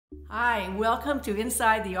Hi, welcome to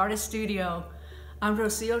Inside the Artist Studio. I'm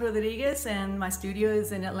Rocío Rodríguez and my studio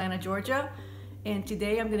is in Atlanta, Georgia. And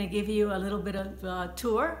today I'm going to give you a little bit of a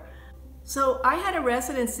tour. So I had a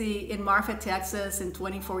residency in Marfa, Texas in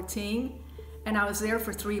 2014, and I was there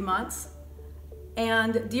for 3 months.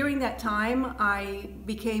 And during that time, I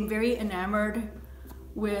became very enamored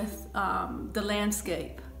with the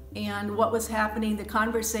landscape and what was happening, the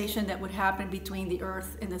conversation that would happen between the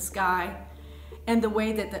earth and the sky, and the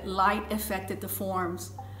way that the light affected the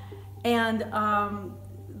forms. And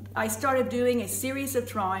I started doing a series of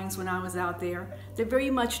drawings when I was out there that very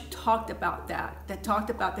much talked about that talked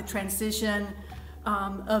about the transition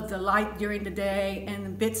of the light during the day,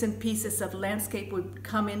 and bits and pieces of landscape would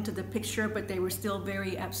come into the picture, but they were still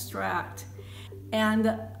very abstract.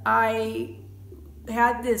 And I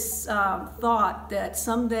had this thought that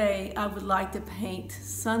someday I would like to paint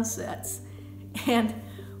sunsets. And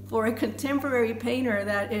for a contemporary painter,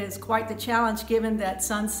 that is quite the challenge, given that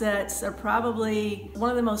sunsets are probably one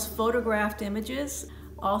of the most photographed images.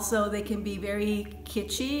 Also, they can be very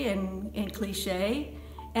kitschy and cliche.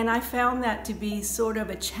 And I found that to be sort of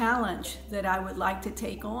a challenge that I would like to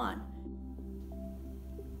take on.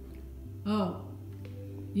 Oh,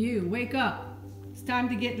 you, wake up. It's time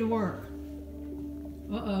to get to work.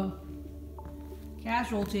 Uh-oh.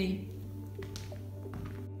 Casualty.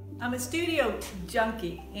 I'm a studio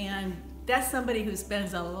junkie, and that's somebody who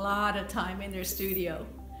spends a lot of time in their studio.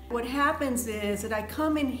 What happens is that I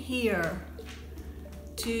come in here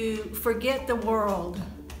to forget the world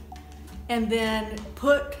and then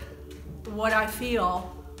put what I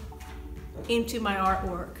feel into my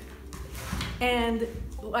artwork. And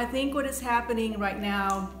I think what is happening right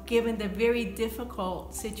now, given the very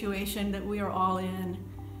difficult situation that we are all in,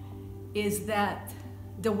 is that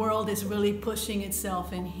the world is really pushing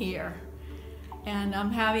itself in here. And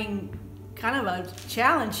I'm having kind of a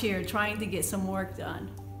challenge here trying to get some work done.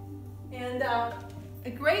 And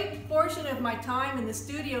a great portion of my time in the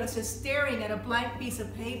studio is just staring at a blank piece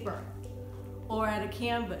of paper or at a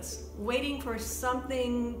canvas, waiting for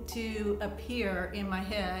something to appear in my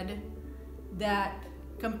head that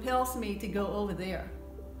compels me to go over there.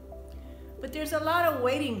 But there's a lot of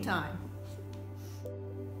waiting time.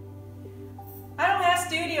 I don't have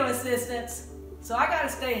studio assistants, so I gotta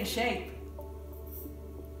stay in shape.